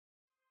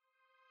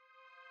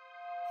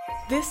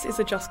This is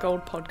a Just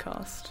Gold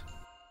podcast.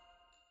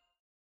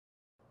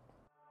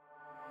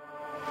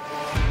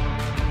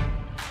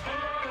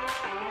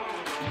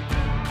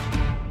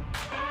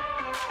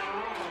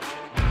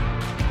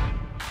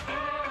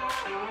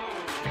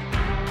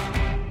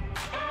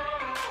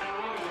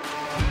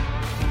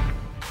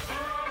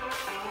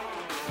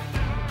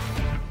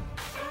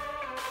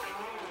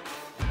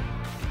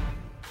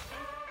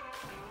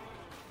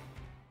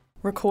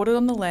 Recorded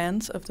on the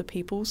lands of the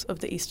peoples of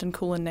the Eastern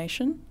Kulin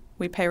Nation,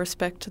 we pay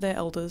respect to their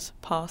elders,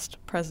 past,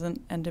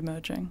 present and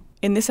emerging.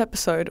 In this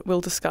episode,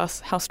 we'll discuss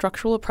how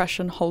structural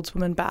oppression holds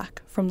women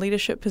back from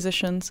leadership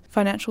positions,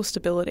 financial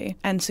stability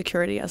and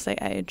security as they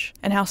age,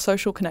 and how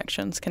social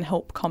connections can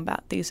help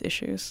combat these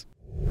issues.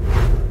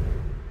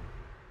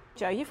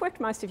 Jo, you've worked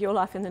most of your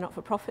life in the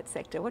not-for-profit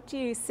sector. What do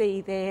you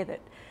see there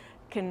that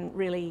can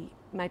really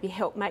maybe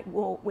help make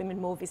women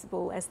more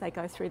visible as they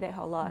go through their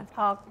whole life?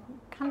 I'll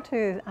come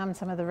to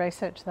some of the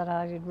research that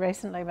I did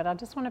recently, but I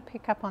just want to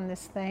pick up on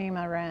this theme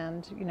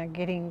around,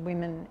 getting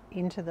women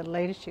into the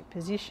leadership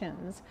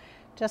positions,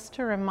 just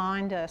to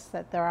remind us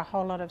that there are a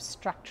whole lot of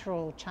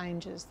structural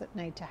changes that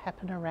need to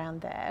happen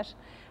around that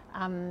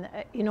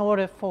in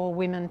order for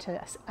women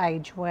to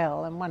age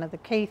well. And one of the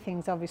key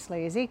things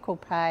obviously is equal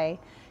pay,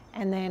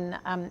 and then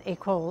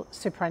equal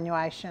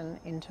superannuation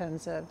in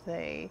terms of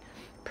the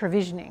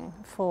provisioning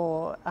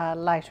for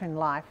later in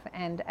life.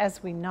 And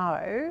as we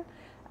know,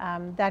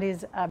 that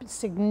is a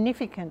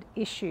significant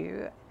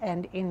issue,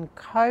 and in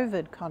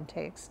COVID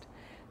context,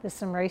 there's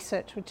some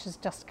research which has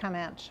just come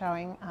out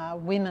showing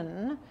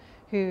women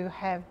who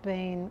have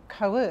been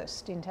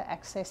coerced into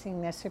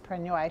accessing their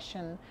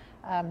superannuation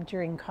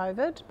during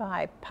COVID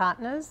by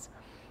partners,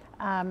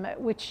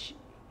 which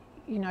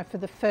for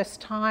the first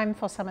time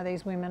for some of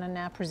these women are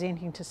now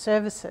presenting to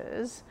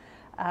services,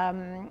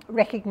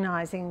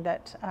 recognising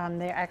that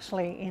they're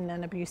actually in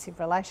an abusive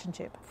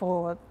relationship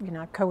for,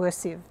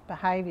 coercive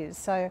behaviours.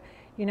 So,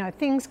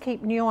 things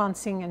keep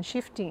nuancing and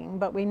shifting,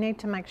 but we need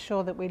to make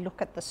sure that we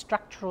look at the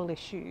structural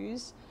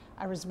issues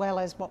as well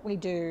as what we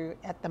do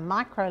at the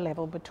micro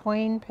level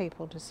between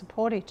people to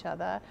support each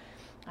other.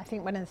 I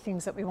think one of the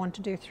things that we want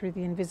to do through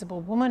the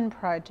Invisible Woman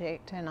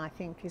project, and I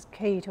think is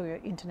key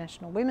to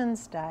International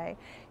Women's Day,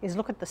 is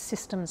look at the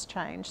systems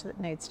change that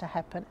needs to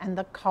happen and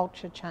the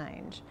culture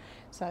change.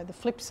 So the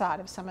flip side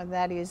of some of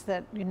that is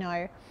that,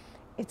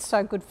 it's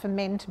so good for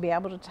men to be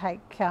able to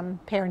take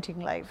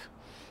parenting leave.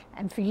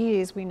 And for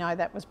years we know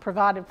that was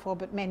provided for,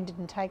 but men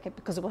didn't take it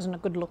because it wasn't a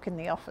good look in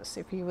the office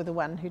if you were the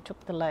one who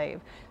took the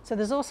leave. So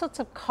there's all sorts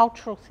of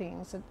cultural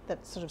things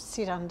that sort of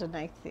sit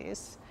underneath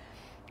this.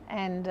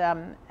 And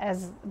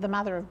as the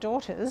mother of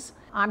daughters,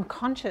 I'm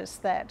conscious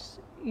that,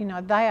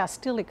 they are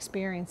still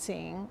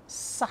experiencing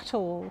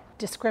subtle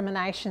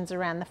discriminations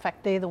around the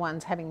fact they're the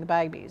ones having the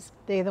babies.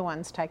 They're the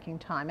ones taking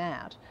time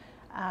out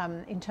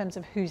in terms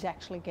of who's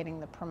actually getting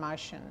the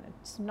promotion.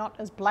 It's not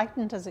as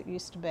blatant as it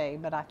used to be,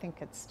 but I think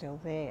it's still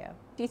there.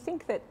 Do you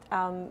think that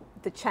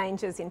the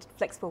changes in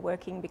flexible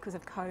working because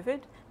of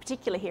COVID,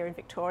 particularly here in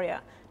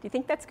Victoria, do you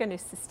think that's going to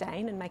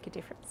sustain and make a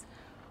difference?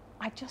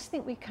 I just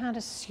think we can't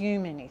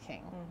assume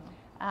anything.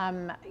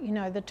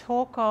 Mm-hmm. The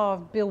talk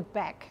of build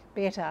back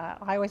better,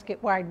 I always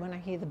get worried when I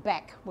hear the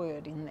back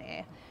word in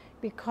there,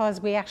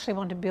 because we actually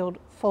want to build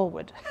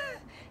forward.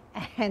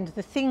 And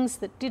the things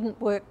that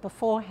didn't work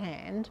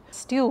beforehand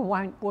still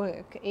won't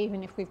work,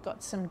 even if we've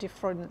got some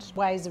different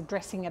ways of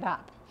dressing it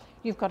up.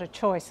 You've got a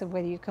choice of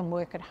whether you can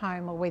work at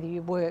home or whether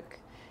you work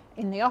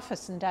in the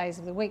office in days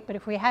of the week, but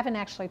if we haven't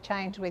actually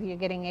changed whether you're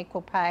getting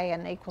equal pay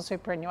and equal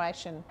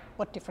superannuation,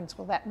 what difference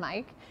will that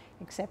make?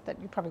 Except that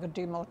you probably could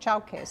do more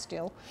childcare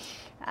still.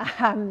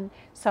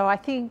 So I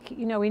think,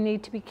 we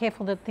need to be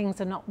careful that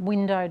things are not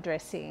window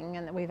dressing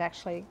and that we've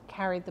actually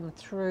carried them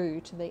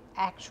through to the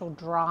actual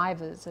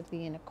drivers of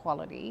the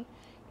inequality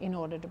in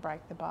order to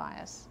break the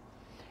bias.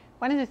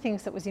 One of the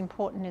things that was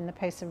important in the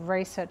piece of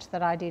research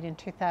that I did in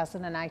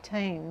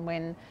 2018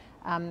 when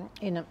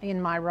in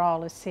my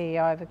role as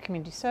CEO of a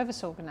community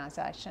service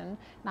organisation, and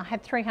I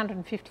had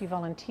 350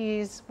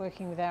 volunteers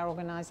working with our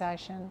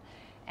organisation,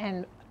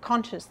 and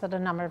conscious that a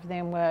number of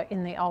them were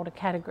in the older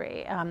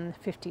category,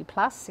 50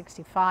 plus,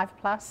 65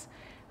 plus,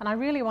 and I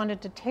really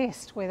wanted to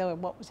test whether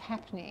what was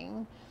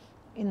happening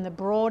in the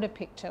broader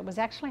picture was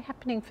actually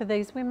happening for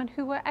these women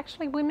who were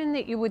actually women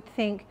that you would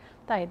think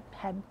they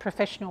had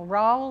professional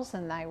roles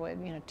and they were,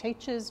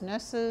 teachers,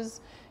 nurses,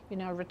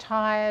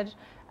 retired,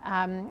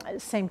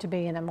 seemed to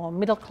be in a more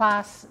middle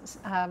class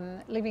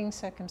living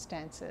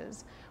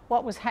circumstances,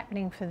 what was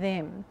happening for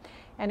them.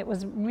 And it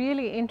was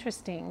really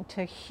interesting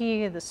to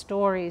hear the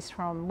stories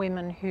from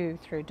women who,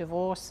 through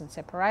divorce and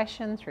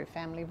separation, through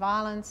family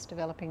violence,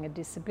 developing a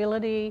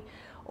disability,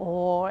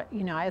 or,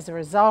 as a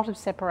result of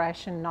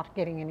separation, not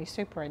getting any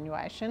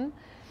superannuation,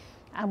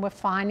 and were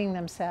finding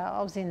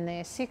themselves in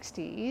their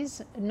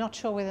 60s, not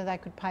sure whether they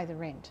could pay the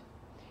rent.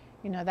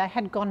 They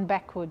had gone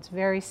backwards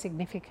very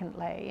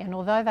significantly, and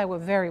although they were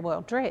very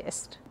well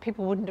dressed,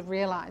 people wouldn't have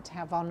realised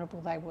how vulnerable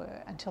they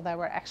were until they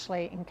were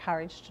actually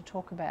encouraged to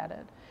talk about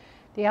it.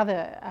 The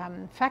other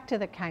factor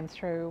that came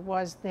through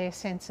was their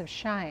sense of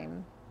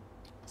shame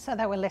So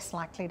they were less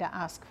likely to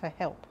ask for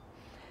help.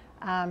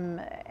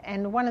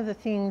 And one of the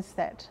things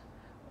that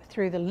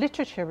through the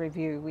literature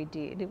review we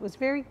did, it was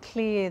very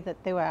clear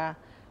that there were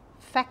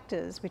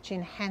factors which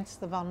enhance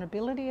the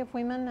vulnerability of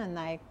women, and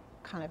they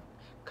kind of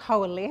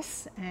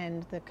coalesce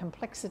and the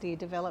complexity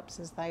develops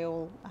as they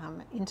all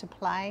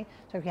interplay.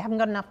 So if you haven't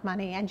got enough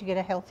money and you get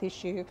a health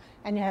issue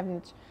and you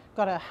haven't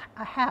got a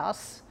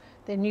house,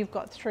 then you've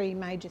got three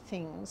major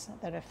things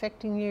that are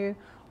affecting you.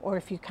 Or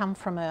if you come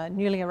from a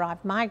newly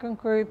arrived migrant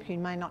group, you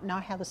may not know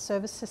how the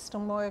service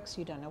system works,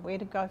 you don't know where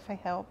to go for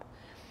help.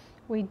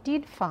 We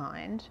did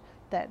find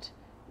that,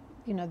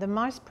 you know, the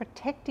most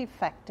protective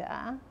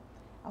factor,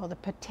 or the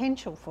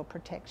potential for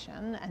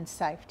protection and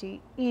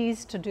safety,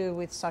 is to do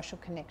with social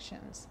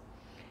connections.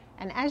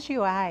 And as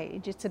you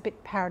age, it's a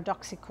bit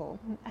paradoxical,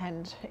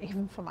 and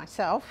even for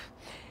myself,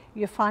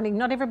 you're finding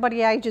not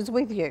everybody ages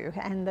with you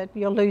and that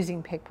you're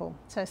losing people.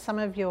 So some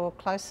of your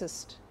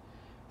closest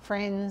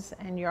friends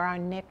and your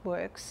own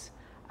networks,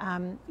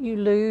 you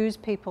lose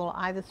people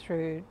either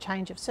through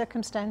change of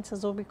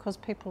circumstances or because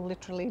people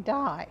literally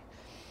die.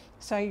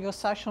 So your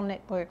social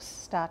networks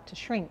start to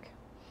shrink.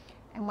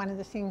 And one of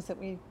the things that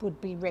we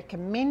would be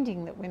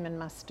recommending that women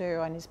must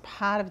do, and is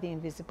part of the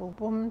Invisible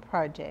Woman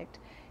project,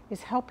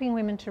 is helping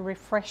women to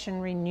refresh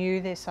and renew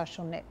their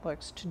social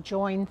networks, to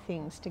join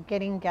things, to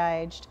get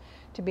engaged,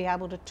 to be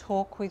able to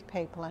talk with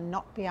people and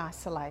not be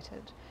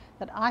isolated.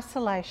 That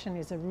isolation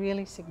is a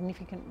really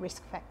significant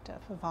risk factor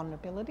for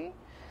vulnerability.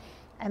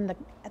 And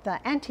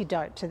the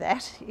antidote to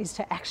that is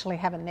to actually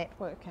have a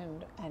network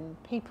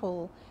and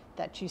people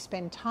that you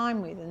spend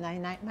time with, and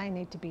they may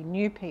need to be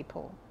new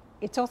people.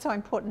 It's also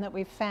important that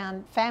we've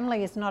found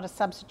family is not a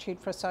substitute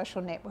for a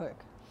social network.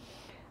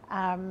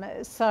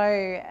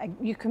 So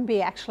you can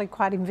be actually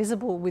quite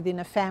invisible within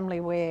a family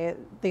where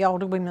the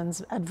older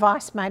women's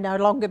advice may no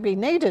longer be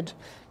needed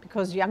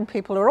because young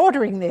people are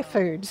ordering their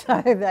food,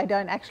 so they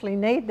don't actually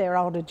need their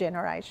older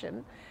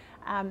generation.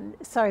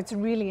 So it's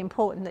really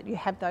important that you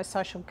have those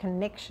social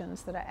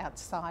connections that are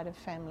outside of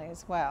family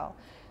as well.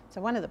 So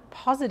one of the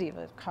positives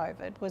of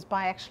COVID was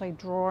by actually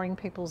drawing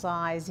people's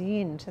eyes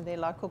into their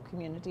local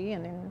community,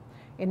 and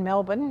in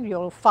Melbourne,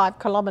 you're 5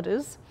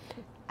 kilometres,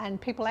 and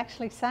people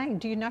actually saying,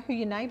 do you know who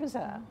your neighbours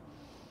are?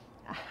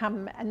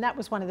 And that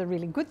was one of the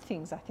really good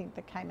things I think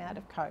that came out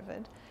of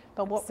COVID.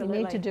 But what we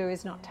need to do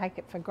is not take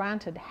it for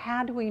granted.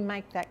 How do we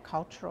make that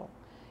cultural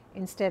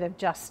instead of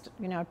just,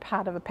 you know,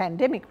 part of a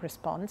pandemic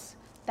response?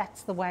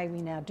 That's the way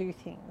we now do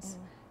things.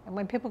 And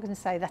when people can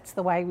say that's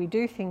the way we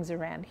do things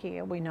around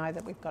here, we know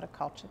that we've got a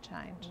culture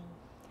change.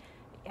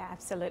 Yeah,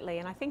 absolutely.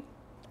 And I think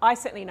I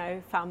certainly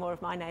know far more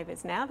of my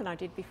neighbours now than I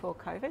did before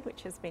COVID,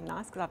 which has been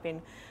nice because I've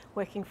been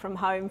working from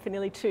home for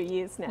nearly 2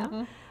 years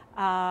now.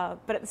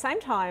 But at the same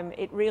time,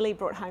 it really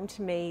brought home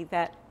to me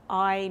that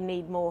I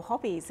need more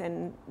hobbies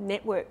and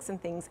networks and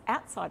things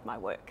outside my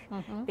work,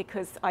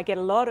 because I get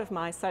a lot of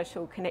my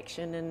social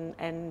connection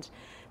and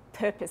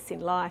purpose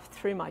in life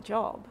through my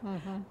job.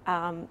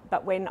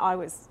 But when I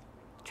was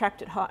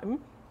trapped at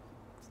home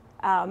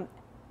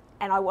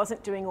and I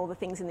wasn't doing all the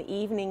things in the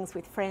evenings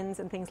with friends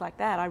and things like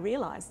that, I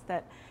realised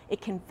that it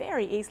can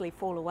very easily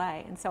fall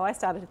away. And so I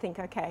started to think,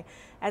 okay,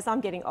 as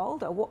I'm getting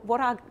older, what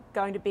are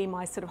going to be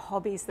my sort of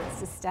hobbies that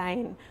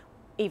sustain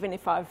even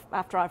if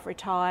after I've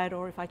retired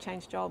or if I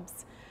change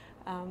jobs?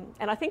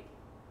 And I think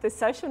the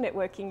social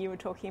networking you were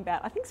talking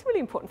about, I think is really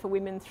important for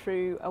women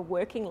through a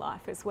working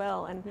life as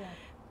well. And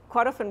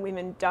quite often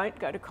women don't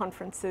go to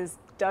conferences,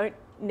 don't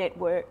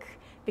network,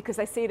 because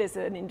they see it as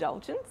an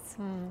indulgence,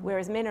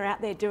 whereas men are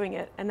out there doing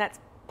it, and that's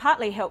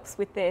partly helps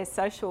with their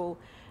social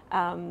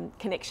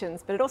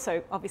connections, but it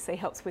also obviously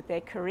helps with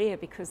their career,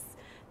 because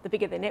the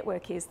bigger their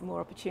network is, the more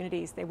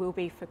opportunities there will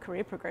be for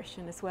career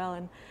progression as well.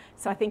 And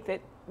so I think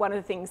that one of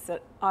the things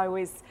that I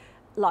always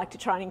like to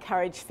try and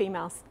encourage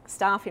female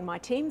staff in my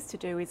teams to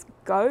do is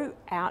go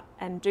out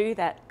and do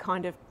that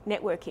kind of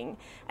networking.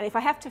 And if I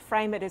have to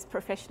frame it as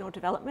professional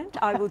development,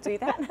 I will do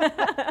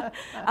that,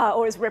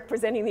 or as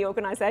representing the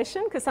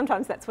organisation, because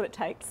sometimes that's what it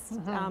takes.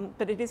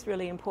 But it is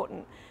really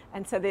important.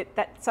 And so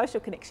that social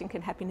connection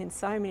can happen in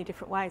so many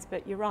different ways.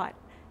 But you're right,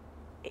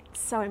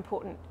 it's so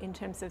important in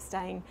terms of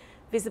staying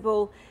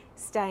visible,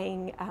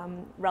 staying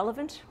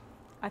relevant,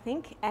 I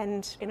think,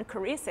 and in a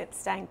career sense,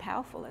 staying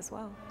powerful as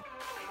well.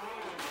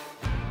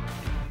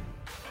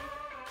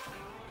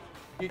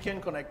 You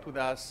can connect with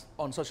us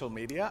on social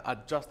media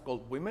at Just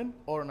Gold Women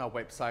or on our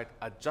website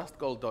at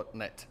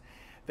justgold.net.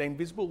 The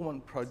Invisible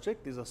Woman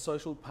project is a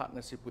social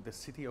partnership with the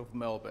City of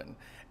Melbourne,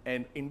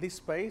 and in this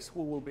space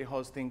we will be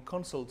hosting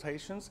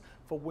consultations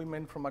for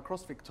women from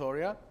across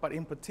Victoria, but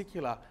in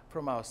particular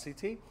from our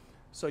city.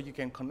 So you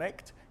can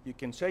connect, you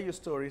can share your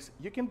stories,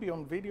 you can be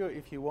on video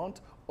if you want,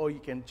 or you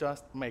can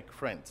just make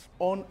friends.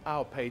 On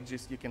our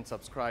pages you can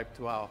subscribe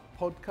to our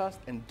podcast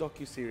and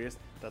docu-series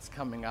that's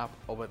coming up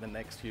over the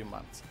next few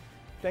months.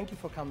 Thank you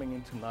for coming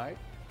in tonight.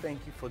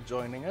 Thank you for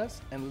joining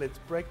us, and let's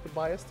break the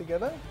bias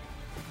together.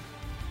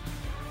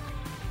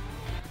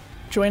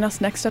 Join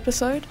us next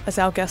episode as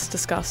our guests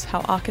discuss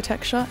how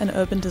architecture and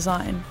urban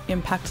design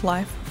impact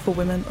life for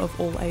women of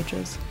all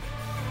ages.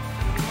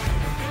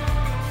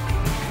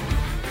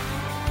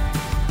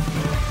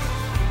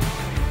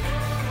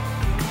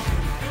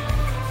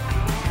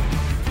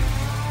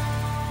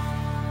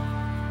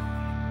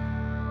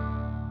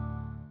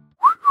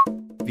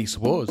 This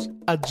was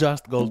a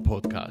Just Gold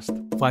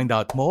podcast. Find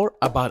out more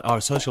about our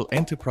social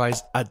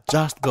enterprise at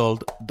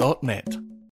justgold.net.